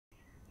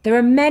There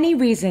are many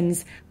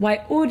reasons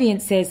why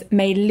audiences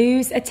may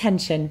lose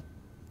attention.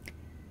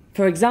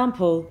 For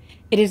example,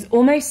 it is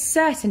almost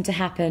certain to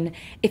happen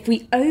if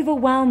we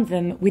overwhelm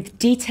them with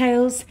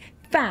details,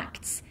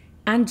 facts,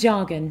 and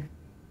jargon.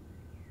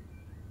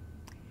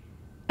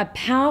 A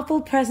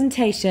powerful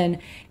presentation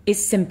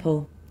is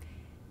simple.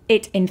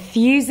 It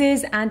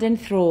infuses and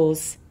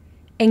enthralls,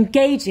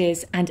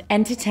 engages and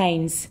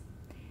entertains,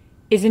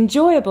 is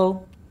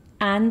enjoyable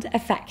and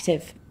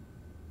effective.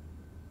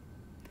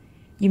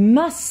 You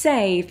must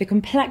save the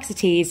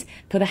complexities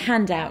for the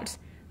handout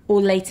or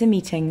later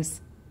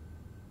meetings.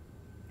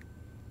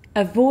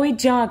 Avoid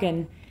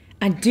jargon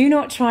and do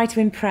not try to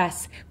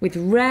impress with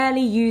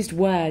rarely used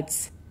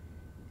words.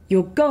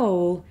 Your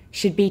goal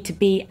should be to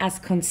be as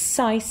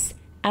concise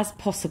as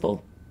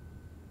possible.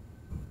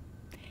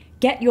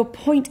 Get your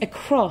point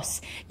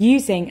across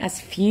using as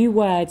few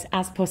words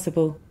as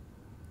possible.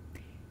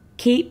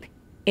 Keep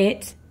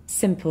it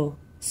simple,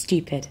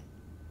 stupid.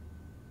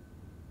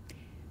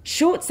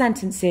 Short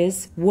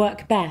sentences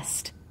work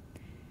best.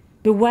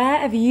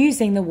 Beware of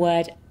using the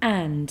word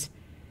 "and",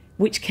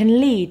 which can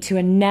lead to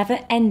a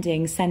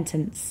never-ending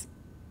sentence.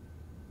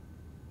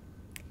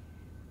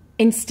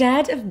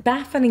 Instead of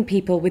baffling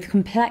people with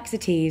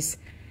complexities,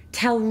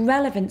 tell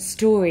relevant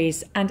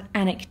stories and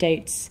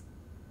anecdotes.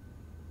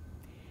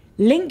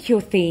 Link your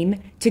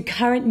theme to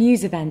current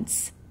news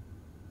events.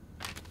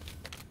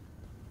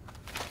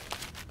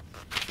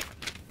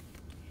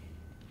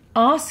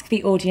 Ask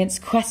the audience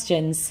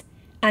questions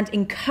and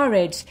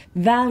encourage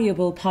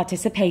valuable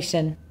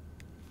participation.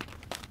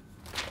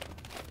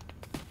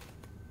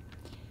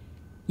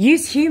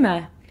 Use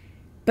humour,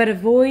 but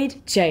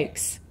avoid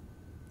jokes.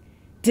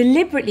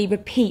 Deliberately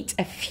repeat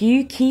a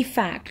few key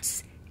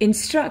facts,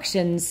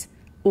 instructions,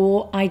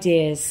 or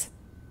ideas.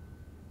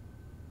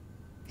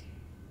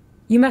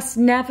 You must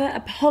never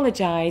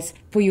apologise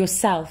for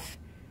yourself,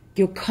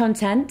 your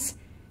content,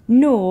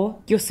 nor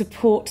your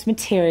support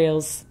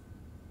materials.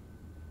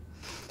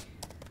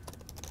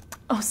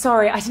 Oh,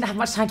 sorry, I didn't have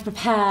much time to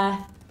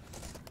prepare.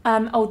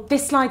 Oh,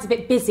 this slide's a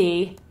bit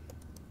busy.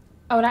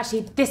 Oh, and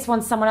actually, this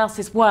one's someone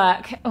else's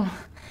work.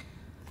 Oh,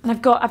 and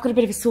I've got a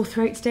bit of a sore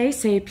throat today,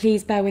 so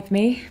please bear with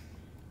me.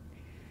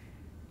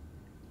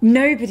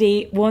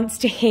 Nobody wants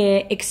to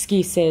hear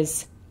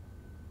excuses.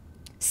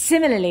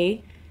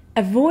 Similarly,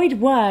 avoid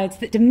words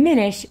that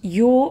diminish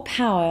your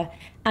power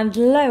and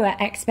lower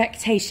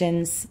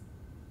expectations,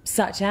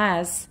 such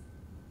as,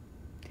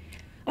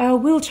 "I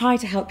will try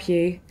to help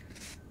you.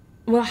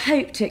 Well, I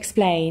hope to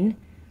explain.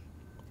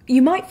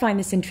 You might find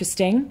this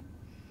interesting.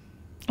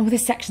 Oh,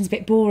 this section's a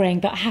bit boring,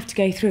 but I have to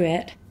go through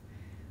it.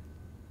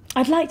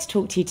 I'd like to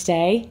talk to you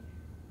today.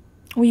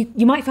 Or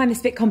you might find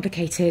this a bit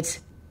complicated."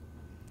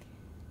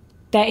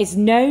 There is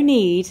no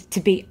need to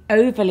be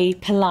overly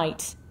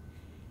polite.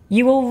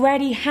 You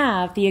already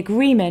have the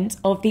agreement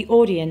of the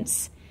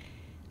audience,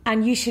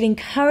 and you should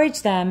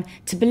encourage them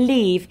to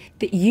believe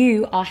that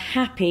you are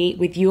happy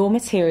with your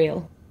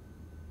material.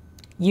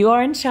 You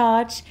are in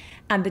charge,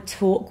 and the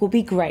talk will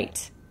be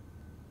great.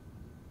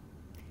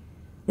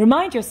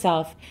 Remind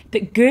yourself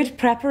that good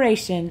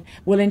preparation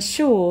will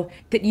ensure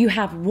that you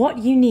have what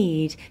you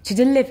need to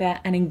deliver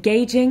an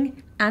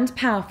engaging and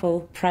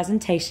powerful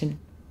presentation.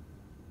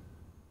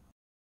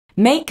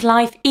 Make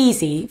life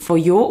easy for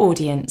your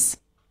audience.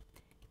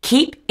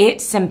 Keep it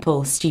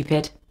simple,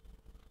 stupid.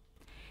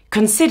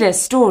 Consider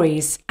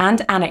stories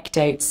and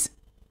anecdotes.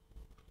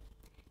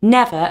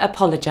 Never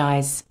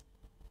apologise.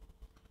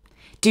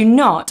 Do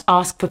not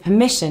ask for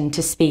permission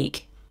to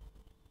speak.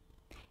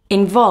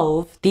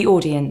 Involve the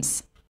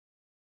audience.